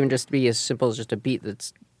 It might even just be as simple as just a beat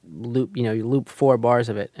that's loop. You loop 4 bars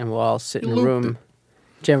of it, and we'll all sit in a room,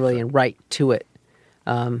 generally, and write to it.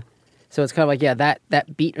 So it's kind of like, yeah,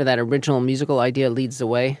 that beat or that original musical idea leads the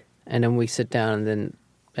way, and then we sit down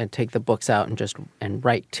and take the books out and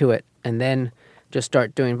write to it, and then just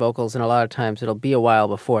start doing vocals. And a lot of times it'll be a while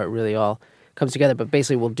before it really all comes together. But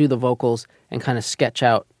basically, we'll do the vocals and kind of sketch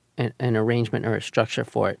out an arrangement or a structure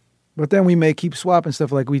for it. But then we may keep swapping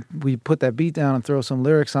stuff. Like we put that beat down and throw some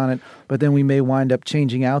lyrics on it, but then we may wind up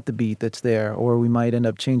changing out the beat that's there, or we might end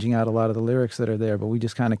up changing out a lot of the lyrics that are there. But we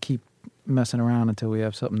just kind of keep messing around until we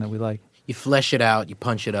have something that we like. You flesh it out, you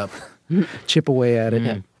punch it up, chip away at it. Mm.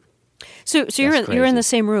 Yeah. So you're in the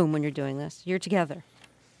same room when you're doing this. You're together.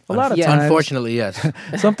 A lot of times, unfortunately, yes.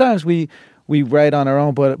 Sometimes we write on our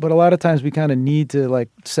own, but a lot of times we kind of need to like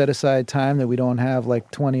set aside time that we don't have like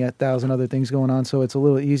 20,000 other things going on. So it's a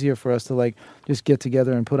little easier for us to like just get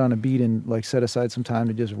together and put on a beat and like set aside some time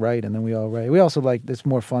to just write, and then we all write. We also like it's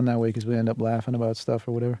more fun that way because we end up laughing about stuff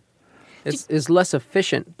or whatever. It's less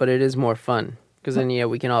efficient, but it is more fun because then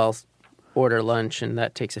we can all order lunch, and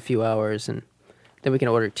that takes a few hours, and then we can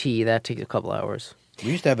order tea. That takes a couple hours.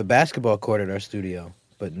 We used to have a basketball court at our studio,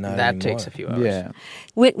 but not that anymore. takes a few hours. Yeah.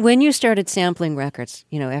 When you started sampling records,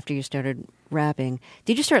 after you started rapping,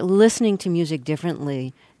 did you start listening to music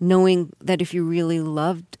differently, knowing that if you really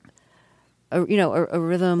loved a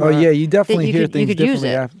rhythm? Oh yeah, you definitely hear you things could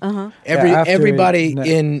differently. use it. Uh-huh.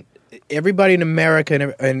 Everybody in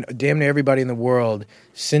America and damn near everybody in the world,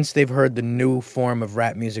 since they've heard the new form of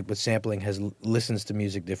rap music with sampling, listens to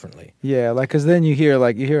music differently. Yeah, like because then you hear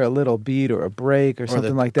a little beat or a break or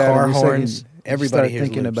something like that. Car and horns. Everybody start hears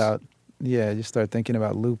thinking loops. about you start thinking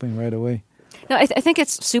about looping right away. No, I think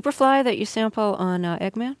it's Superfly that you sample on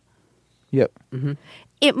Eggman. Yep. Mm-hmm.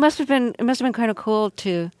 It must have been kind of cool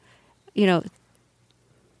to,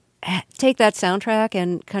 take that soundtrack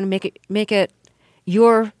and kind of make it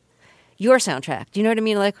your soundtrack. Do you know what I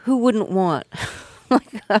mean? Like, who wouldn't want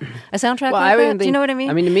like a soundtrack like that? Do you know what I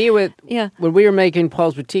mean? I mean, to me, when we were making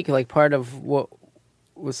Paul's Boutique, like part of what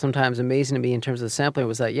was sometimes amazing to me in terms of the sampling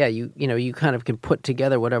was that, you kind of can put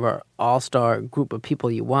together whatever all-star group of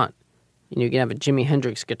people you want. You can have a Jimi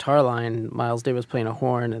Hendrix guitar line, Miles Davis playing a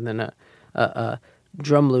horn, and then a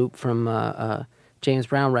drum loop from a James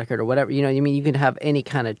Brown record or whatever. You can have any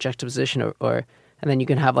kind of juxtaposition, and then you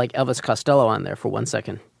can have like Elvis Costello on there for 1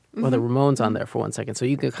 second. Or the Ramones on there for 1 second. So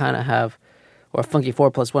you can kind of have, or Funky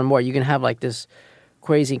 4 plus one more, you can have like this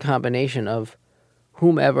crazy combination of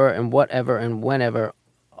whomever and whatever and whenever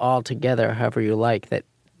all together, however you like. That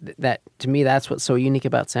to me, that's what's so unique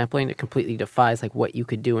about sampling. It completely defies like what you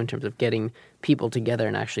could do in terms of getting people together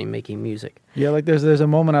and actually making music. Yeah, like there's a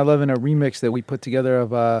moment I love in a remix that we put together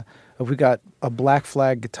of we got a Black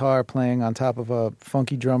Flag guitar playing on top of a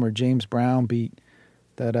funky drummer James Brown beat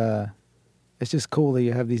that it's just cool that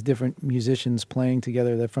you have these different musicians playing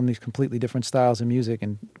together that from these completely different styles of music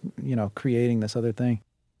and, creating this other thing.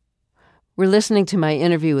 We're listening to my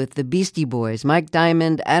interview with the Beastie Boys, Mike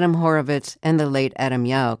Diamond, Adam Horovitz, and the late Adam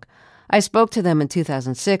Yauch. I spoke to them in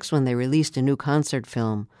 2006 when they released a new concert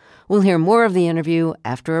film. We'll hear more of the interview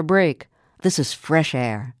after a break. This is Fresh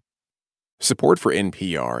Air. Support for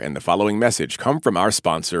NPR and the following message come from our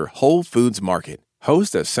sponsor, Whole Foods Market.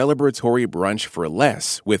 Host a celebratory brunch for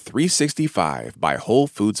less with 365 by Whole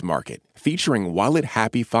Foods Market, featuring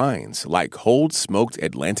wallet-happy finds like cold smoked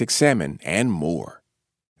Atlantic salmon and more.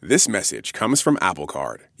 This message comes from Apple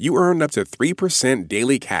Card. You earn up to 3%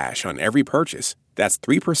 daily cash on every purchase. That's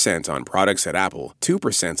 3% on products at Apple,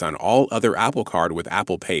 2% on all other Apple Card with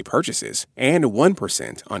Apple Pay purchases, and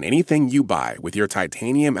 1% on anything you buy with your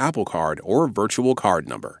titanium Apple Card or virtual card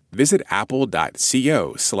number. Visit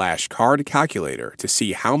apple.co/card calculator to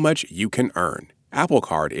see how much you can earn. Apple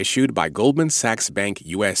Card issued by Goldman Sachs Bank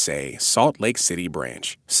USA, Salt Lake City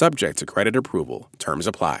branch. Subject to credit approval. Terms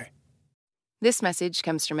apply. This message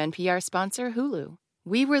comes from NPR sponsor Hulu.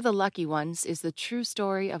 We Were the Lucky Ones is the true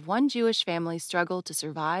story of one Jewish family's struggle to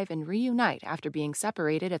survive and reunite after being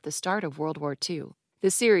separated at the start of World War II.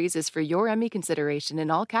 The series is for your Emmy consideration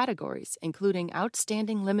in all categories, including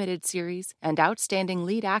Outstanding Limited Series and Outstanding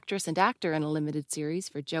Lead Actress and Actor in a Limited Series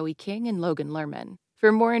for Joey King and Logan Lerman.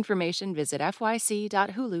 For more information, visit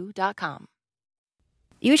fyc.hulu.com.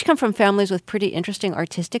 You each come from families with pretty interesting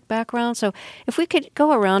artistic backgrounds. So if we could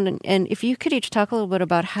go around and if you could each talk a little bit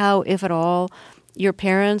about how, if at all, your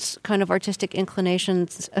parents' kind of artistic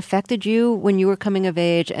inclinations affected you when you were coming of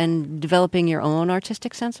age and developing your own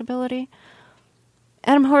artistic sensibility.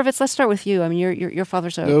 Adam Horovitz, let's start with you. I mean, your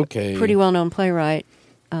father's a pretty well-known playwright,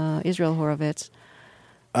 Israel Horovitz.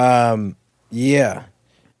 Yeah.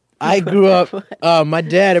 I grew up, my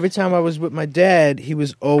dad, every time I was with my dad, he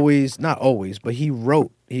was always, not always, but he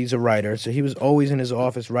wrote. He's a writer, so he was always in his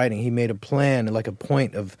office writing. He made a plan, like a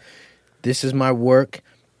point of, this is my work.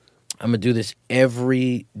 I'm going to do this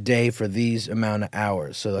every day for these amount of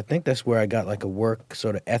hours. So I think that's where I got like a work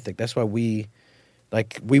sort of ethic. That's why we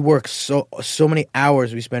work so many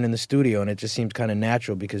hours we spend in the studio, and it just seems kind of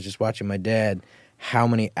natural because just watching my dad, how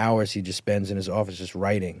many hours he just spends in his office just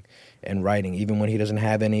writing and writing. Even when he doesn't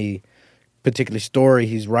have any particular story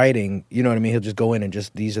he's writing, you know what I mean? He'll just go in and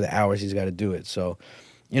just, these are the hours he's got to do it. So,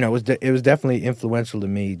 you know, it was definitely influential to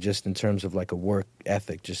me just in terms of like a work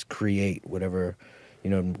ethic, just create whatever, you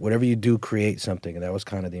know, whatever you do, create something. And that was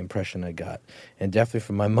kind of the impression I got. And definitely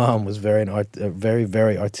from my mom was a very,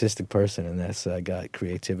 very artistic person. And that's, I got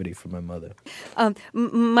creativity from my mother.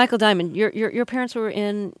 Michael Diamond, your parents were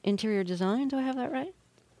in interior design. Do I have that right?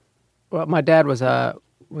 Well, my dad was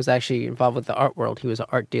actually involved with the art world. He was an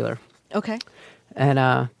art dealer. Okay.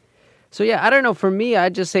 And so, yeah, I don't know. For me,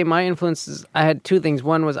 I'd just say my influences, I had two things.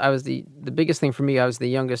 One was I was the biggest thing for me, I was the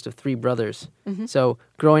youngest of three brothers. Mhm. So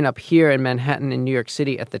growing up here in Manhattan in New York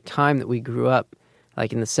City at the time that we grew up,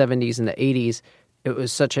 like in the 70s and the 80s, it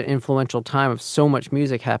was such an influential time of so much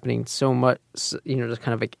music happening, so much, you know, just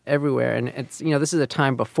kind of like everywhere. And it's, you know, this is a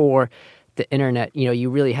time before the internet. You know, you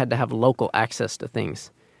really had to have local access to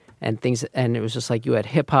things. And it was just like you had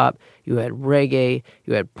hip hop, you had reggae,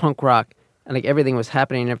 you had punk rock, and like everything was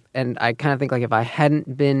happening. And I kind of think like if I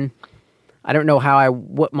hadn't been, I don't know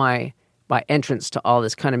what my entrance to all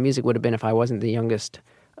this kind of music would have been if I wasn't the youngest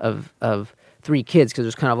of three kids, because it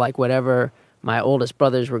was kind of like whatever my oldest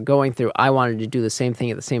brothers were going through, I wanted to do the same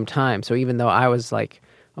thing at the same time. So even though I was like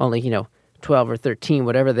only, you know, 12 or 13,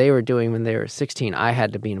 whatever they were doing when they were 16, I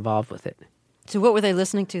had to be involved with it. So what were they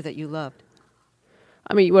listening to that you loved?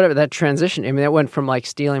 I mean, whatever, that transition. I mean, that went from like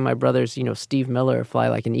stealing my brother's, you know, Steve Miller Fly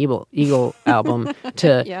Like an Eagle album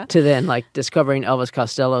to then like discovering Elvis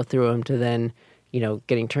Costello through him, to then, you know,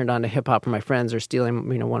 getting turned on to hip hop from my friends, or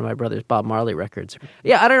stealing, you know, one of my brother's Bob Marley records.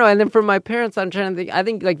 Yeah, I don't know. And then from my parents, I'm trying to think, I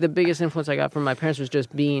think like the biggest influence I got from my parents was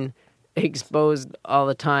just being exposed all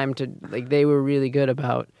the time to, like, they were really good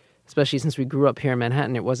about, especially since we grew up here in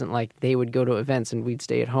Manhattan, it wasn't like they would go to events and we'd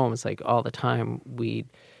stay at home. It's like all the time we'd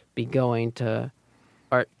be going to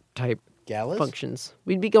art type galas functions.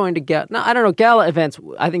 We'd be going to gala events.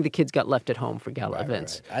 I think the kids got left at home for gala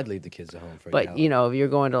events. Right. I'd leave the kids at home for but gala. You know, if you're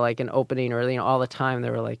going to like an opening, or, you know, all the time they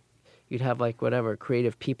were like, you'd have like whatever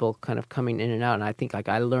creative people kind of coming in and out, and I think like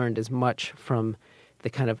I learned as much from the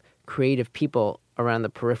kind of creative people around the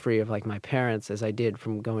periphery of like my parents as I did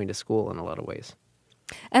from going to school in a lot of ways.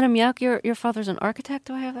 Adam Yauch, your father's an architect.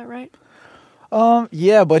 Do I have that right?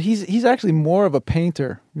 Yeah, but he's actually more of a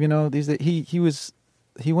painter. You know,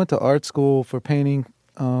 he went to art school for painting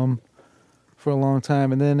for a long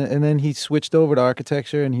time, and then he switched over to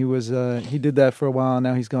architecture, and he did that for a while, and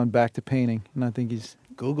now he's gone back to painting, and I think he's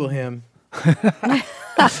Google him.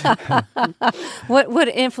 What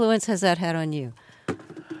influence has that had on you?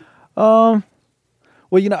 Well,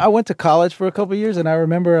 you know, I went to college for a couple of years, and I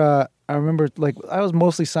remember like I was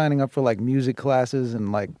mostly signing up for like music classes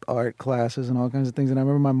and like art classes and all kinds of things. And I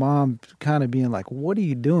remember my mom kind of being like, "What are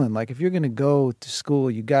you doing? Like, if you're going to go to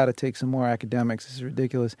school, you got to take some more academics. This is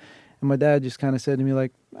ridiculous." And my dad just kind of said to me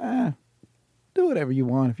like, "Do whatever you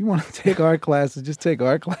want. If you want to take art classes, just take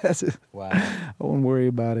art classes." Wow. I won't worry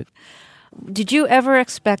about it. Did you ever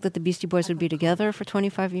expect that the Beastie Boys would be together for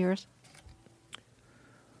 25 years?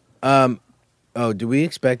 Do we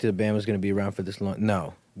expect that the band was going to be around for this long?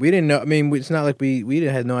 No. We didn't know. I mean, it's not like we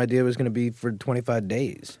had no idea it was going to be for 25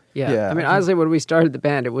 days. Yeah. I mean, honestly, when we started the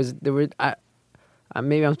band,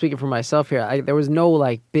 maybe I'm speaking for myself here. There was no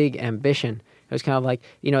like big ambition. It was kind of like,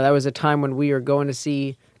 you know, that was a time when we were going to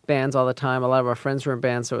see bands all the time. A lot of our friends were in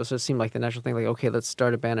bands, so it just seemed like the natural thing. Like, okay, let's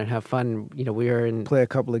start a band and have fun. You know, play a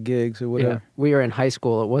couple of gigs or whatever. Yeah, we were in high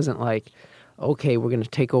school. It wasn't like, okay, we're going to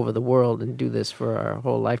take over the world and do this for our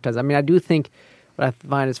whole lifetimes. I mean, I do think. What I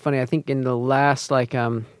find is funny, I think in the last, like,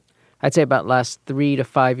 I'd say about last 3 to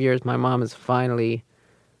 5 years, my mom has finally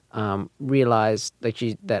realized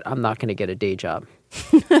that I'm not going to get a day job.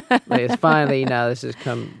 Like, it's finally, now this has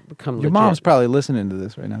come Your legit. mom's probably listening to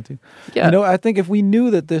this right now, too. Yeah. You know, I think if we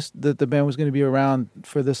knew that the band was going to be around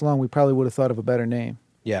for this long, we probably would have thought of a better name.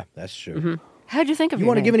 Yeah, that's true. Mm-hmm. How'd you think of You your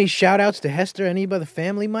want to name? give any shout-outs to Hester, anybody the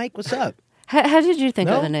family, Mike? What's up? How did you think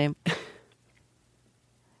No? of the name?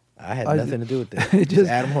 I had nothing to do with this. It It's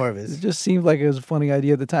Adam Horvitz. It just seemed like it was a funny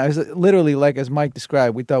idea at the time. It was literally, like as Mike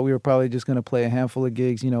described, we thought we were probably just going to play a handful of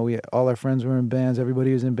gigs. You know, all our friends were in bands.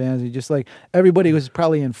 Everybody was in bands. And just like everybody was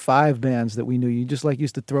probably in 5 bands that we knew. You just like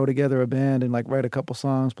used to throw together a band and like write a couple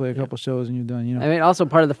songs, play a couple shows, and you're done. You know. I mean, also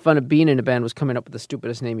part of the fun of being in a band was coming up with the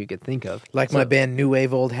stupidest name you could think of. Like my band New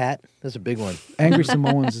Wave Old Hat. That's a big one. Angry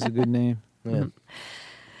Samoans is a good name. Yeah.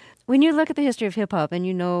 When you look at the history of hip-hop, and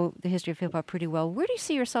you know the history of hip-hop pretty well, where do you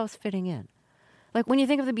see yourselves fitting in? Like, when you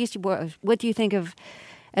think of the Beastie Boys, what do you think of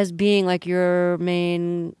as being like your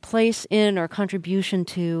main place in or contribution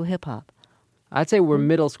to hip-hop? I'd say we're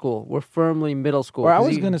middle school. We're firmly middle school. Or I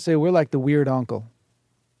was going to say we're like the weird uncle.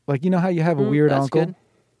 Like, you know how you have a weird uncle? Good.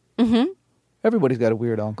 Mm-hmm. Everybody's got a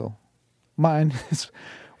weird uncle. Mine is,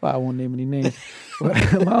 well, I won't name any names.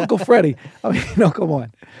 But my Uncle Freddie. I mean, no, come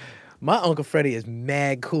on. My Uncle Freddie is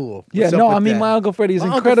mad cool. Yeah, What's up no, with I mean, that? my Uncle Freddie is My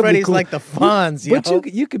Uncle incredibly Freddie's cool. like the Fonz, yo.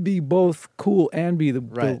 But you could be both cool and be the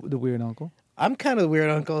weird uncle. I'm kind of the weird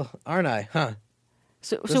uncle, aren't I? Huh?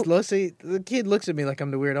 So see, the kid looks at me like I'm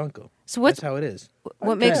the weird uncle. So what's That's how it is.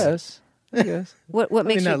 What makes I guess. what I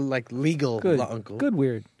makes mean, you not like legal Good, uncle. good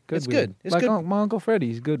weird. It's weird. good. It's like good. My Uncle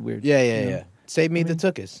Freddie's good weird. Yeah. you know? Save me the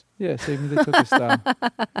tookus. Yeah, save me the cookie style.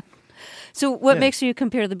 So what Yeah. makes you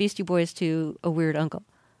compare the Beastie Boys to a weird uncle?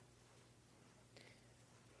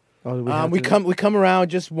 Oh, We come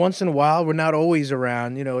around just once in a while. We're not always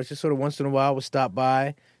around. You know, it's just sort of once in a while we'll stop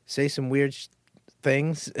by, say some weird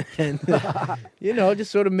things, and you know,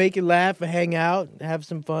 just sort of make you laugh and hang out, have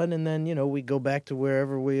some fun, and then we go back to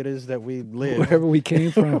wherever it is that we live, wherever we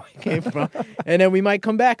came from. And then we might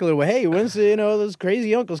come back a little way. Hey, when's those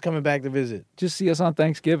crazy uncles coming back to visit? Just see us on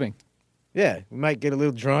Thanksgiving. Yeah, we might get a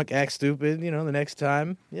little drunk, act stupid. The next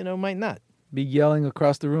time, might not. Be yelling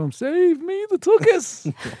across the room, "Save me the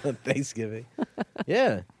tookus!" On Thanksgiving.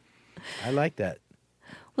 Yeah, I like that.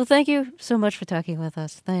 Well, thank you so much for talking with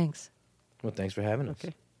us. Thanks. Well, thanks for having us.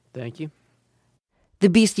 Okay, thank you. The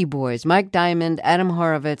Beastie Boys, Mike Diamond, Adam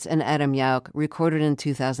Horovitz, and Adam Yauch, recorded in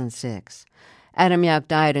 2006. Adam Yauch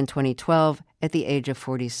died in 2012 at the age of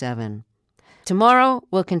 47. Tomorrow,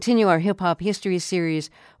 we'll continue our hip-hop history series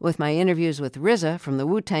with my interviews with RZA from the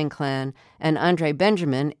Wu-Tang Clan and Andre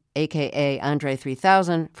Benjamin, a.k.a. Andre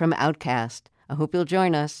 3000, from Outkast. I hope you'll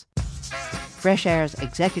join us. Fresh Air's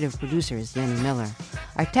executive producer is Danny Miller.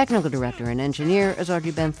 Our technical director and engineer is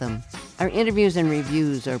Audrey Bentham. Our interviews and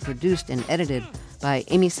reviews are produced and edited by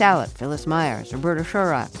Amy Salet, Phyllis Myers, Roberta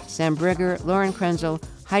Shorrock, Sam Brigger, Lauren Krenzel,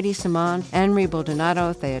 Heidi Simon, Anne-Marie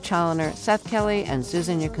Baldonado, Thea Challoner, Seth Kelly, and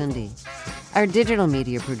Susan Yakundi. Our digital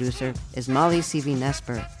media producer is Molly C.V.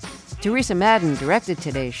 Teresa Madden directed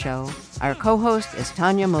today's show. Our co-host is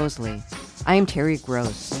Tanya Mosley. I'm Terry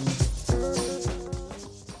Gross.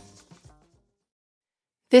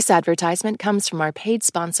 This advertisement comes from our paid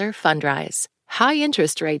sponsor, Fundrise. High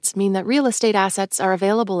interest rates mean that real estate assets are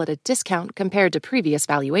available at a discount compared to previous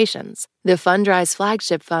valuations. The Fundrise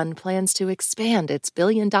Flagship Fund plans to expand its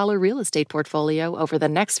billion-dollar real estate portfolio over the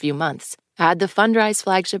next few months. Add the Fundrise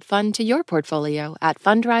Flagship Fund to your portfolio at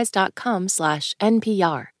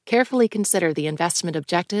fundrise.com/NPR. Carefully consider the investment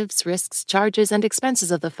objectives, risks, charges, and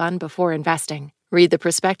expenses of the fund before investing. Read the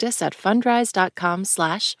prospectus at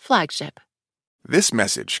fundrise.com/flagship. This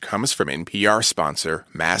message comes from NPR sponsor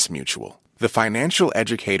MassMutual. The Financial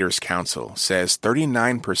Educators Council says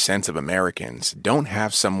 39% of Americans don't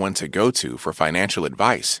have someone to go to for financial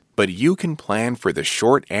advice, but you can plan for the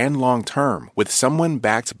short and long term with someone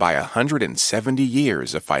backed by 170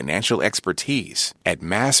 years of financial expertise at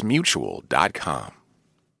MassMutual.com.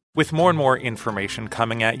 With more and more information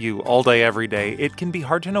coming at you all day, every day, it can be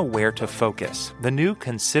hard to know where to focus. The new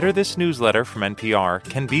Consider This newsletter from NPR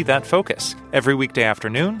can be that focus. Every weekday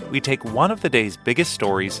afternoon, we take one of the day's biggest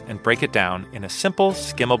stories and break it down in a simple,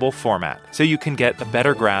 skimmable format, so you can get a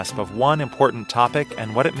better grasp of one important topic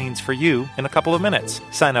and what it means for you in a couple of minutes.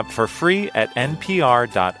 Sign up for free at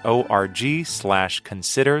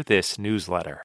npr.org/considerthisnewsletter.